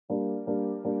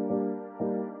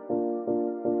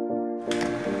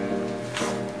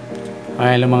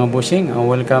Hello mga bossing,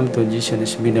 welcome to Jason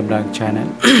Sumada Vlog channel.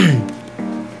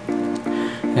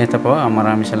 Ito po,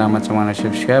 maraming salamat sa mga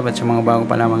nag-subscribe at sa mga bago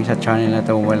pa lamang sa channel na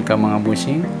to. Welcome mga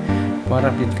bossing.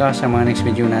 Para update ka sa mga next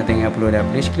video nating upload,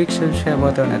 please click subscribe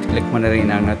button at click mo na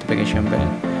rin ang notification bell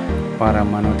para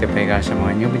ma-notify ka sa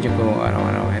mga new video ko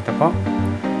araw-araw. Ito po,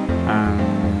 ang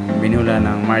binula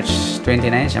ng March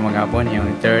 29 sa maghapon, yung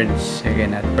 3rd,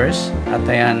 2nd at 1st. At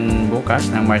ayan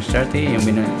bukas ng March 30,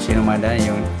 yung Sumada,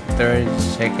 yung 3rd,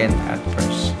 2nd at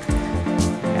 1st.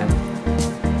 Ayan.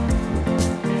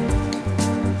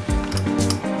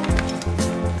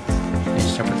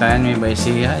 Sa patayan may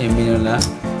baisiya, yung binula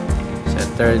sa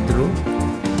 3rd row,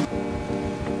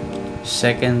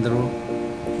 2nd row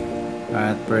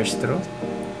at 1st row.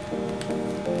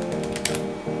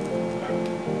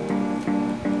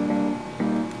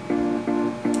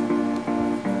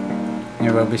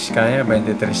 Nueva Vizcaya,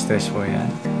 23-3 po yan.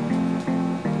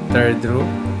 3rd row,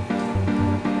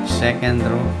 2nd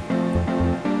row,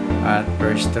 at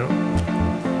 1st row.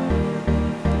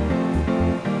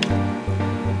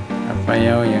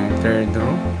 Apayao yung 3rd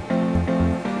row,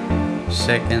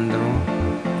 2nd row,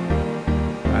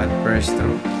 at 1st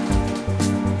row.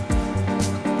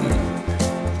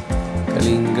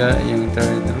 Kalinga yung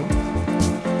 3rd row,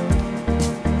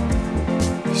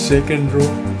 2nd row,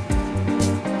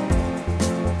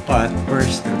 at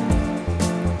 1st row.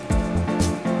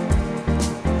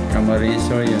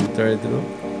 Camarines-Sur yung 3rd row,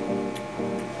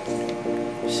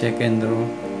 2nd row,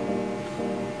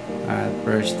 at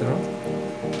 1st row.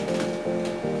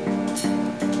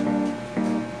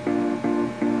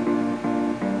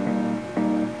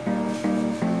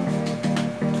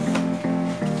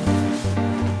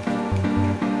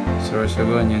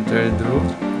 Sorsogon yung 3rd row,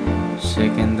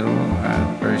 2nd row, at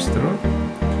 1st row.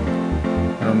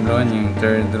 Romblon yung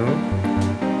 3rd row,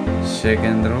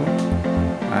 2nd row,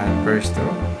 at 1st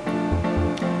row.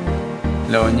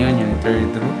 La Union yung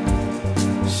 3rd row,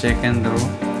 2nd row,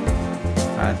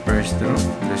 at 1st row.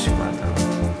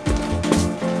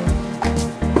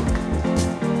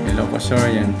 2-4. Ilocos Sur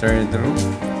yung 3rd row,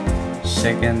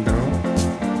 2nd row,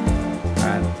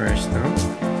 at 1st row.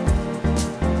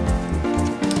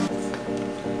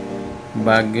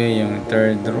 Baguio yung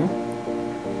 3rd row,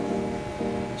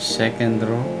 2nd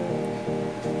row,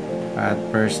 at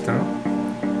 1st row.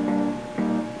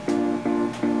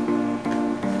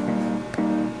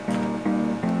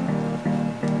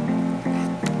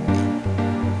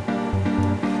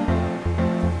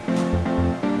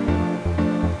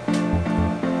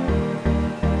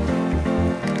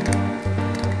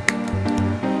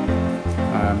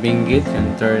 Benguet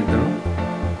yung 3rd row,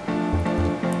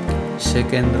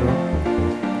 2nd row,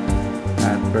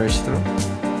 at 1st row.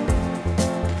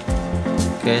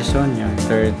 Quezon yung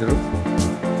 3rd row,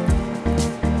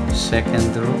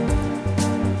 2nd row,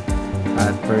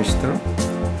 at 1st row.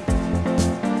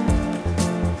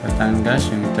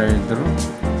 Batangas yung 3rd row,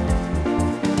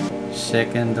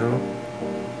 2nd row,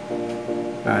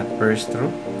 at 1st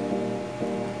row.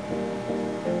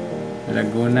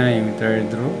 Laguna yung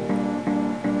 3rd row,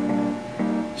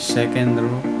 2nd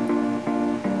row,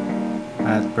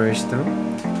 at 1st row.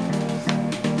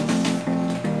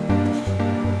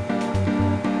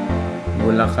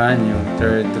 Bulacan yung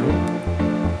 3rd row,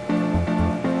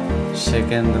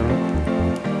 2nd row,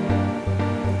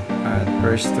 at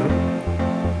 1st row.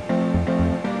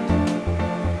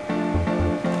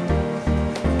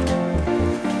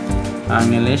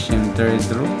 Angeles yung 3rd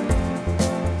row,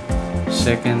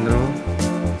 2nd row,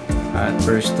 at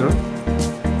 1st row.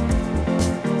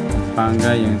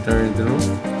 Pampanga yung 3rd row,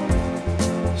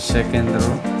 2nd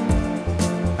row,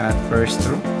 at 1st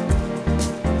row.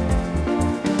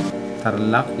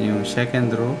 Tarlac yung 2nd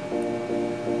row,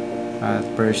 at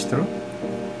 1st row.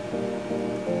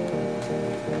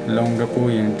 Olongapo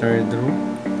yung 3rd row,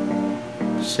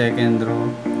 2nd row,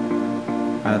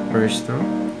 at 1st row.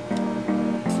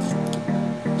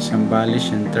 Zambales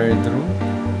yung 3rd row,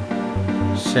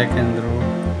 2nd row,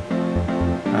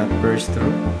 at 1st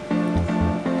row.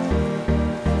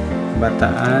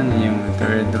 Bataan yung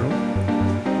 3rd row,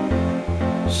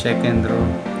 2nd row,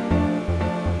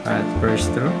 at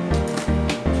 1st row.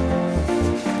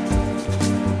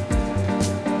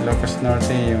 Ilocos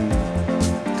Norte yung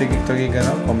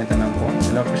Tugigaraw, komentan lang po.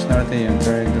 Ilocos Norte yung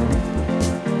 3rd row,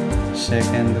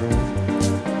 2nd row,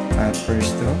 at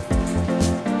 1st row.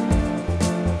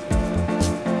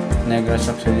 Negros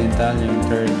Occidental yung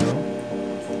 3rd row,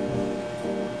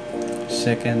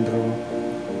 2nd row,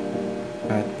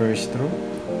 at 1st row.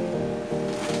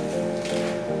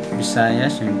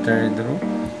 Visayas yung 3rd row,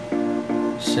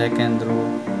 2nd row,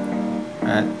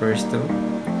 at 1st row.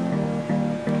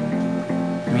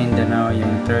 Mindanao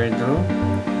yung third row,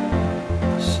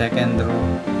 second row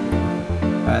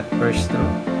at first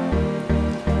row.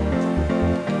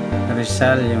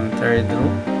 Rizal yung third row,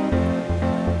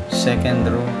 second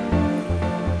row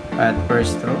at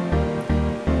first row.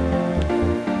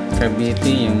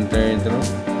 Cavite yung third row,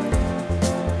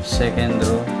 second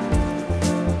row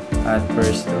at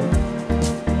first row.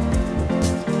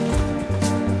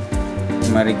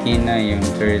 Marikina yung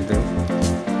third row,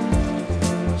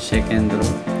 second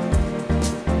row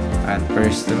at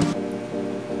first row.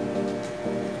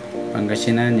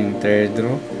 Pangasinan yung third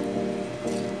row,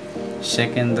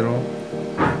 second row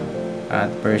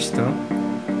at first row.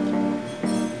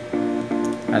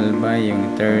 Alba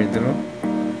yung third row,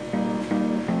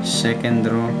 second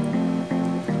row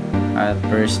at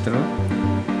first row.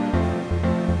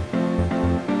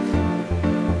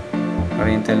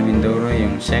 Oriental Mindoro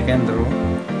yung second row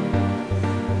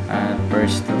at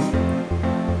first row.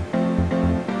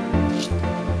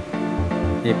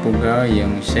 Ifugao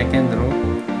yung second row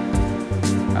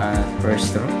at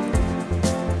first row.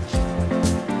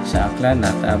 Sa Aklan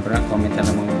at Abra, comment na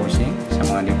mga bossing sa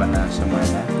mga di pa na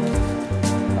Sumada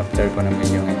after ko ng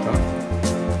video ito.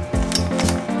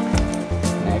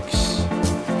 Next,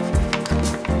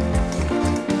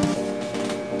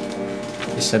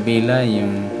 Isabela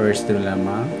yung first row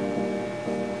lamang.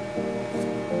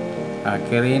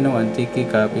 Quirino, Antique,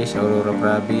 Capiz, Aurora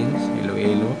Province,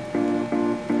 Iloilo.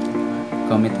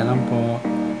 Comment na lang po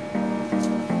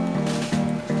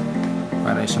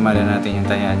para isumali natin yung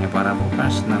tayaan nyo para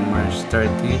bukas ng March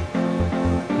 30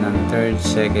 ng 3rd,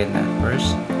 2nd at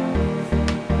 1st.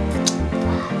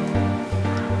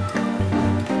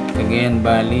 Cagayan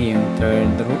Valley yung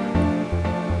third row,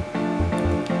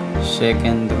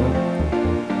 second row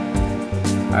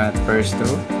at first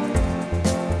row.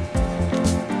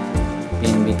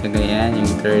 PNB Cagayan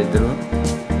yung third row,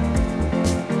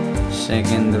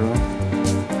 second row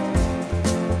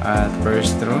at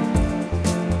first row.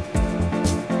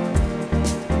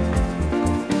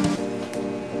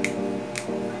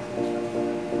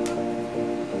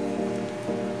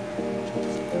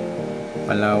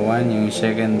 Palawan yung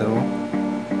second row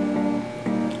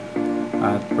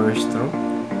at first row.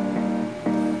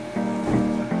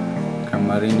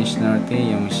 Camarines Norte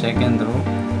yung second row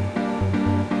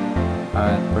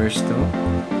at first row.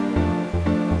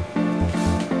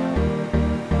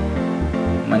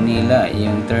 Manila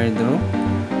yung third row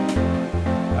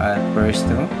at first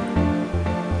row.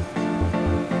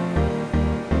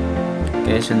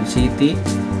 Quezon City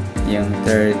yung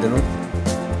third row,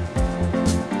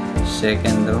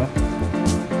 second row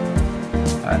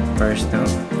at first row.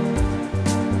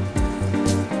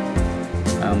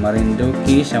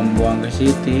 Marinduque, Zamboanga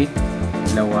City,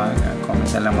 Lawag. Comment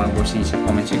na lang mga bossing sa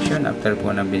comment section after po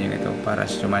ng video ito para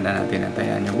sumada natin ang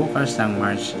tayaan nyo bukas ng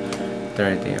March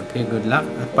 30. Okay, good luck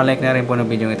at palike na rin po ng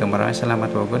video ito. Maraming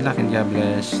salamat po. Good luck and God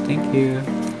bless. Thank you.